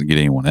 hopefully she doesn't get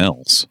anyone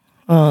else.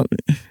 Well,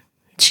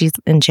 she's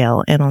in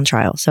jail and on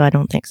trial, so I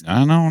don't think so.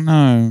 I don't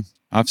know.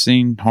 I've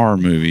seen horror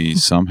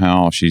movies.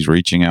 Somehow she's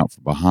reaching out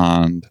from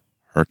behind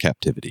her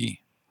captivity.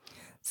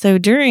 So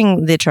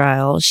during the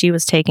trial, she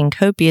was taking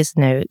copious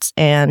notes,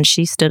 and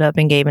she stood up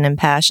and gave an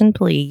impassioned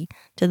plea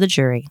to the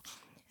jury.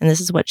 And this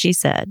is what she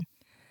said.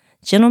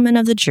 "Gentlemen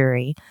of the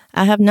jury,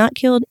 I have not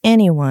killed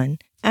anyone.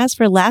 As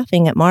for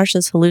laughing at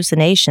Marcia's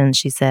hallucinations,"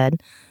 she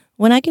said,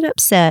 "when I get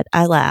upset,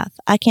 I laugh.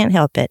 I can't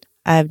help it.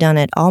 I have done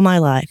it all my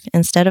life.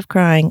 Instead of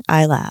crying,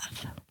 I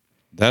laugh."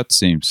 That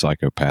seems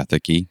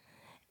psychopathic-y.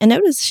 And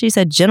notice she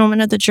said,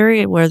 "Gentlemen of the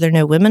jury." Were there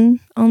no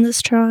women on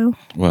this trial?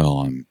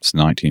 Well, it's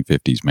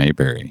 1950s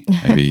Mayberry.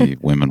 Maybe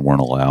women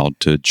weren't allowed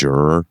to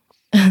juror.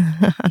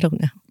 I don't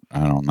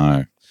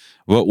know.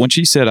 Well, when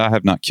she said, "I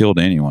have not killed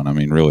anyone," I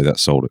mean, really, that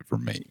sold it for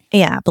me.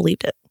 Yeah, I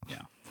believed it.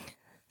 Yeah.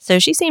 So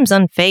she seems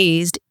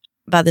unfazed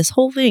by this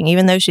whole thing,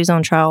 even though she's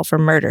on trial for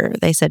murder.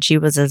 They said she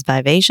was as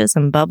vivacious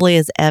and bubbly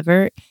as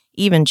ever,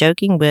 even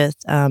joking with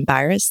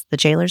Byris, the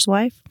jailer's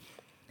wife.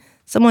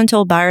 Someone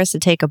told Byris to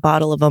take a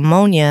bottle of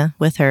ammonia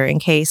with her in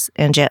case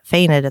Aunt Jet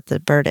fainted at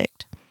the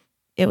verdict.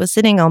 It was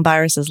sitting on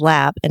Byris's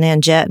lap, and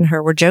Aunt Jet and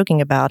her were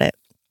joking about it.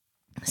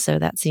 So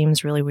that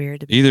seems really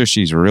weird. Either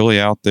she's really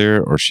out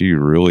there or she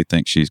really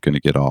thinks she's going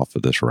to get off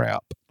of this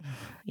rap.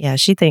 Yeah,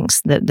 she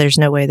thinks that there's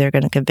no way they're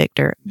going to convict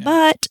her. Yeah.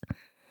 But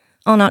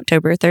on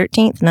October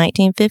 13th,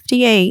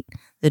 1958,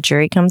 the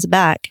jury comes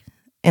back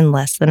in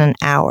less than an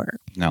hour.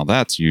 Now,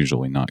 that's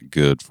usually not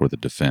good for the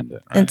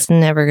defendant, right? It's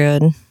never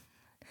good.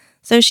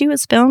 So she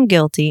was found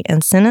guilty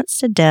and sentenced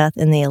to death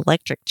in the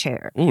electric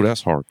chair. Ooh,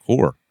 that's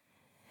hardcore.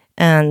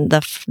 And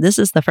this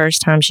is the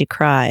first time she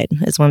cried,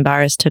 is when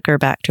Byris took her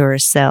back to her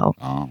cell.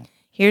 Oh.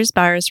 Here's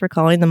Byris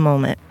recalling the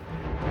moment.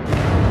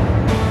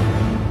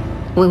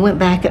 we went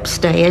back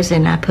upstairs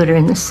and I put her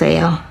in the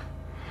cell.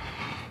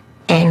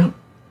 And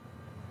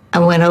I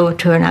went over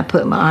to her and I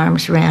put my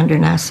arms around her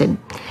and I said,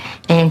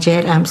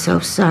 Anjette, I'm so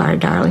sorry,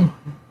 darling.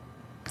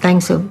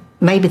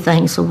 Maybe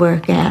things will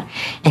work out.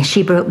 And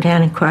she broke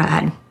down and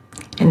cried.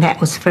 And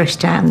that was the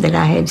first time that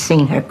I had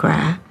seen her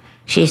cry.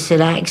 She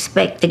said, I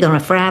expect they're going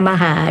to fry my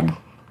hide.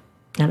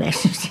 Now,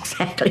 that's just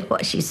exactly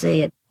what she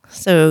said.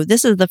 So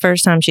this is the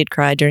first time she'd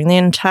cried during the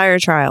entire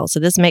trial. So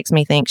this makes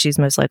me think she's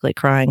most likely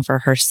crying for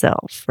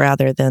herself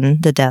rather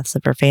than the deaths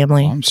of her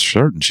family. I'm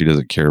certain she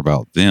doesn't care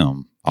about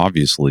them.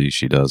 Obviously,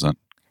 she doesn't.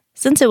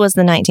 Since it was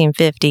the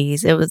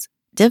 1950s, it was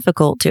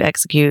difficult to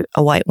execute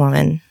a white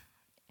woman.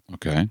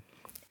 Okay.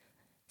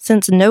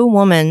 Since no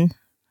woman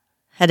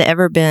had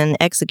ever been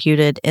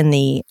executed in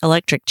the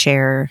electric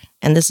chair,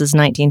 and this is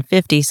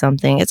 1950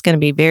 something, it's going to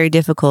be very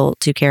difficult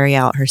to carry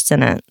out her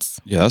sentence.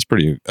 Yeah, that's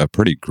a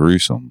pretty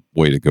gruesome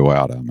way to go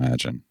out, I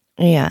imagine.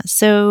 Yeah,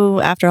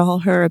 so after all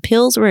her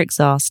appeals were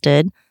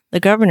exhausted, the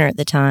governor at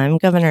the time,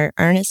 Governor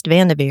Ernest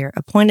Vanderveer,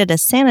 appointed a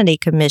sanity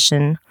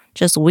commission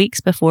just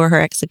weeks before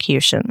her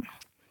execution.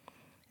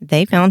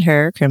 They found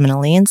her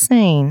criminally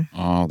insane.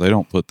 Oh, they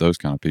don't put those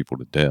kind of people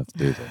to death,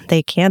 do they?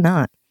 They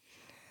cannot.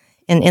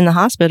 And in the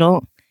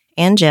hospital,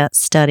 Anjette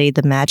studied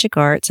the magic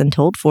arts and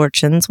told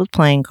fortunes with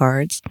playing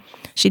cards.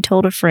 She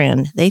told a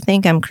friend, they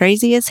think I'm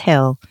crazy as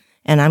hell,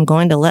 and I'm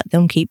going to let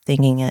them keep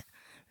thinking it.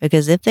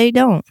 Because if they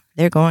don't,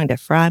 they're going to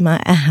fry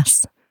my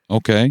ass.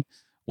 Okay.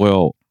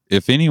 Well,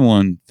 if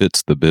anyone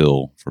fits the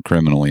bill for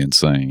criminally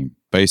insane,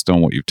 based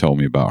on what you've told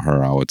me about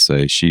her, I would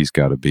say she's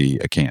got to be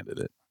a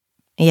candidate.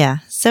 Yeah,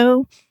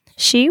 so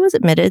she was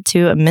admitted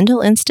to a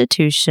mental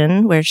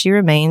institution where she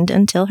remained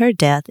until her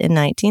death in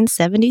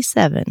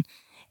 1977.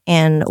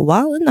 And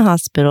while in the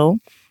hospital,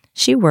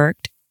 she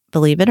worked,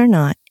 believe it or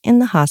not, in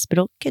the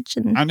hospital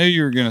kitchen. I knew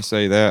you were going to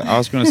say that. I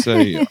was going to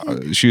say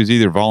she was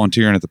either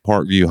volunteering at the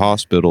Parkview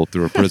Hospital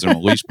through a prison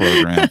release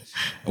program,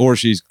 or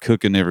she's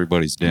cooking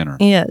everybody's dinner.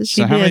 Yeah,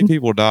 she So how did. many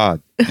people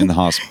died in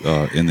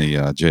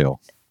the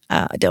jail?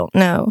 I don't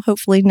know.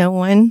 Hopefully no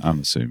one. I'm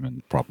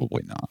assuming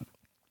probably not.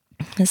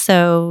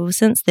 So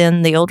since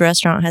then, the old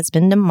restaurant has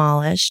been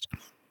demolished,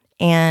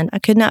 and I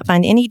could not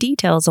find any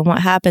details on what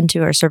happened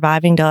to her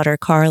surviving daughter,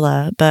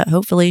 Carla, but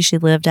hopefully she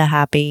lived a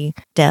happy,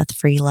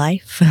 death-free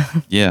life.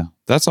 Yeah,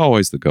 that's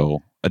always the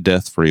goal, a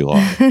death-free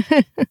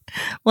life.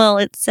 Well,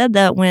 it said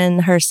that when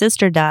her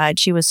sister died,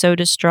 she was so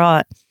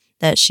distraught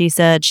that she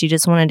said she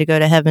just wanted to go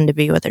to heaven to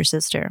be with her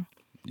sister.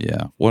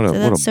 Yeah, what a So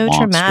that's so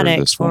monster traumatic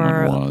this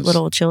for woman was.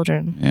 little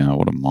children. Yeah,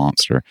 what a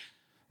monster.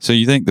 So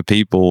you think the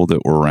people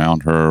that were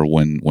around her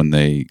when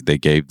they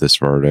gave this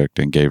verdict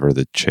and gave her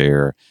the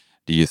chair,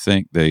 do you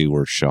think they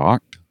were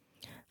shocked?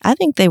 I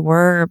think they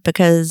were,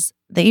 because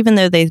even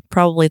though they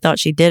probably thought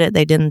she did it,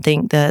 they didn't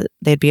think that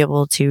they'd be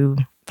able to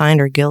find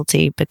her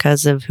guilty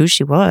because of who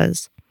she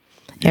was.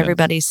 Yeah.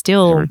 Everybody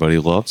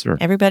loves her.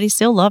 Everybody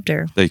still loved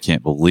her. They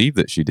can't believe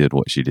that she did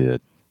what she did.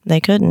 They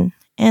couldn't.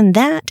 And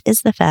that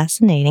is the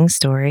fascinating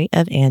story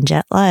of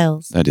Anjette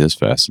Lyles. That is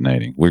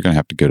fascinating. We're going to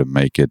have to go to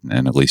Make It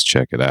and at least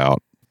check it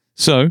out.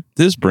 So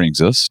this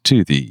brings us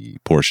to the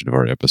portion of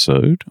our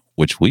episode,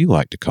 which we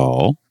like to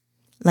call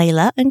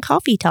Layla and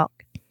Coffee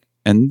Talk.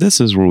 And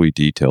this is where we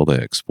detail the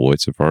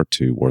exploits of our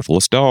two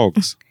worthless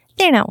dogs.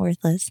 They're not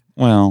worthless.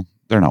 Well,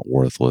 they're not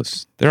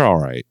worthless. They're all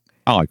right.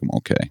 I like them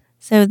okay.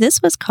 So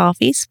this was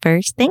Coffee's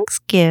first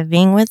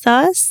Thanksgiving with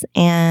us,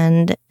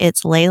 and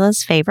it's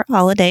Layla's favorite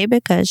holiday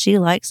because she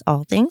likes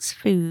all things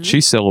food.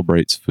 She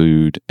celebrates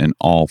food and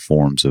all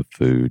forms of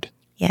food.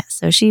 Yeah,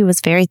 so she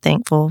was very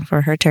thankful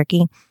for her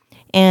turkey.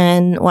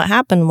 And what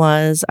happened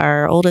was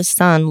our oldest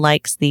son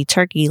likes the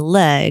turkey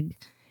leg,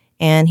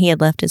 and he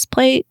had left his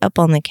plate up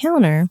on the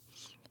counter,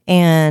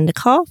 and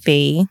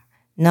Coffee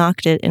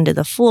knocked it into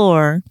the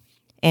floor,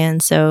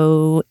 and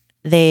so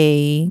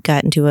they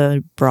got into a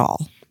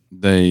brawl.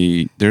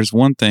 There's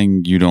one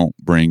thing you don't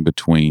bring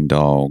between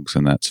dogs,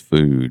 and that's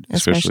food,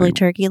 Especially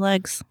turkey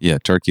legs. Yeah,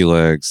 turkey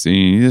legs.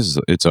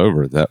 It's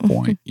over at that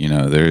point. You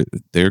know,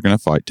 they're going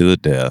to fight to the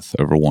death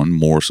over one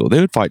morsel. They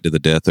would fight to the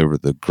death over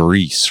the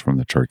grease from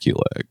the turkey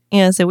leg.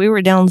 Yeah, so we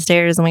were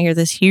downstairs and we hear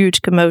this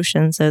huge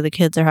commotion. So the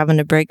kids are having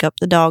to break up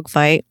the dog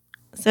fight.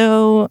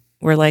 So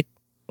we're like,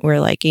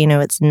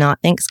 it's not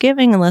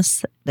Thanksgiving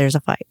unless there's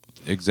a fight.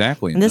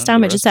 Exactly. And this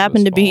time it just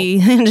happened to be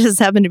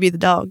the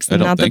dogs. I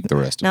don't think the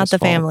rest of not us the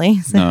fault. family.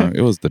 So. No,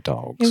 it was the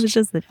dogs. It was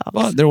just the dogs.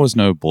 But there was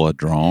no blood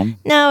drawn.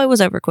 No, it was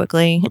over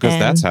quickly. Because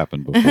that's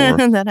happened before.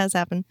 That has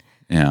happened.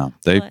 Yeah.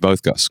 They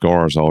both got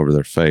scars all over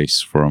their face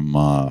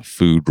from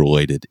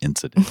food-related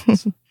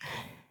incidents.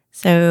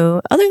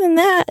 So other than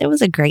that, it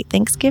was a great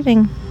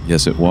Thanksgiving.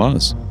 Yes, it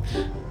was.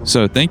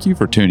 So thank you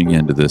for tuning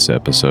in to this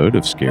episode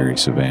of Scary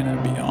Savannah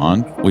and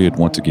Beyond. We would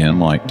once again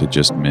like to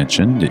just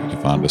mention that you can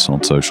find us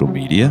on social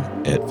media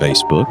at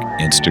Facebook,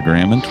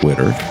 Instagram, and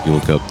Twitter. You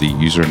look up the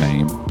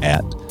username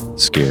at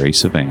Scary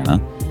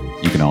Savannah.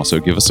 You can also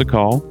give us a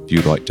call if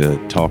you'd like to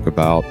talk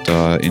about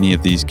any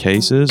of these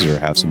cases or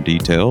have some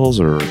details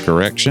or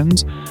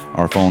corrections.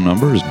 Our phone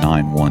number is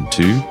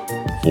 912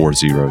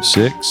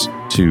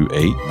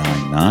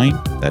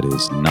 912-406-2899. That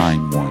is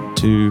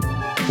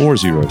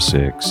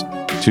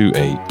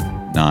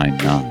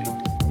 912-406-2899.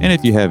 And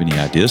if you have any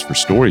ideas for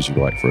stories you'd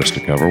like for us to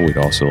cover, we'd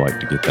also like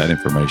to get that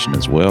information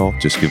as well.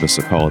 Just give us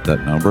a call at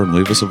that number and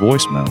leave us a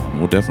voicemail.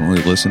 We'll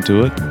definitely listen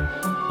to it.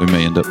 We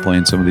may end up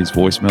playing some of these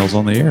voicemails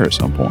on the air at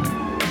some point.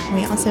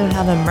 We also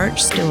have a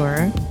merch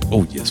store.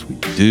 Oh, yes, we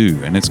do.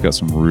 And it's got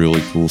some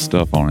really cool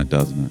stuff on it,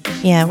 doesn't it?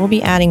 Yeah, we'll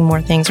be adding more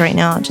things right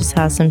now. It just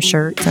has some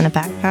shirts and a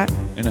backpack.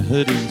 And a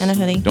hoodie. And a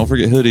hoodie. Don't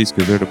forget hoodies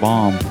because they're the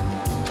bomb.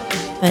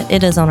 But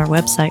it is on our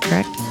website,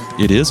 correct?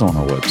 It is on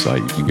our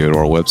website. You can go to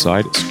our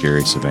website at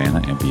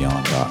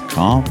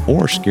scarysavannahandbeyond.com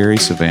or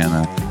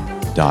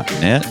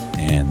scarysavannah.net.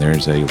 And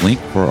there's a link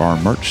for our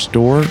merch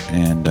store.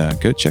 And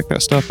go check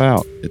that stuff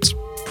out. It's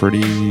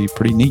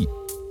pretty neat.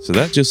 So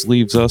that just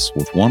leaves us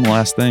with one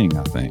last thing,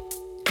 I think.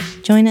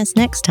 Join us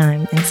next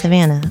time in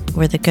Savannah,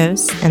 where the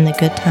ghosts and the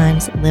good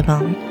times live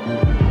on.